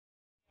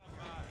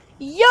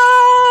Yo!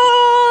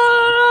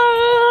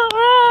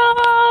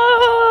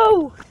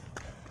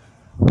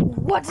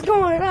 What's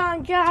going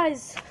on,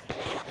 guys?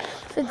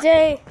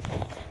 Today,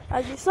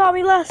 as you saw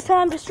me last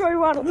time, destroy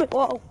Ronald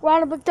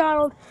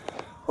McDonald.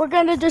 We're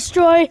gonna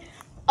destroy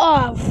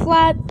a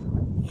flat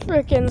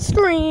freaking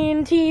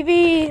screen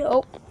TV.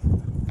 Oh,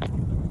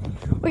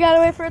 we gotta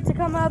wait for it to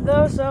come out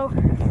though. So,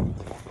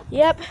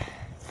 yep,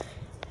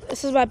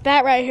 this is my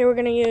bat right here. We're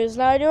gonna use.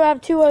 Now I do have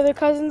two other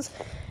cousins.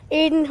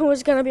 Aiden, who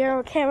is going to be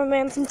our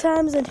cameraman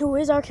sometimes, and who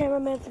is our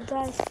cameraman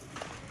sometimes,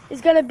 is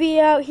going to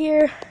be out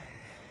here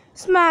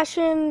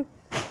smashing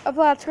a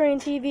flat screen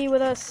TV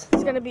with us.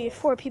 It's going to be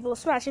 4 people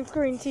smashing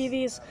screen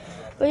TVs.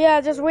 But yeah,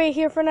 just wait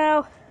here for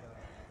now.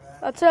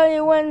 I'll tell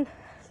you when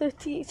the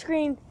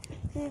screen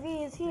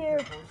TV is here.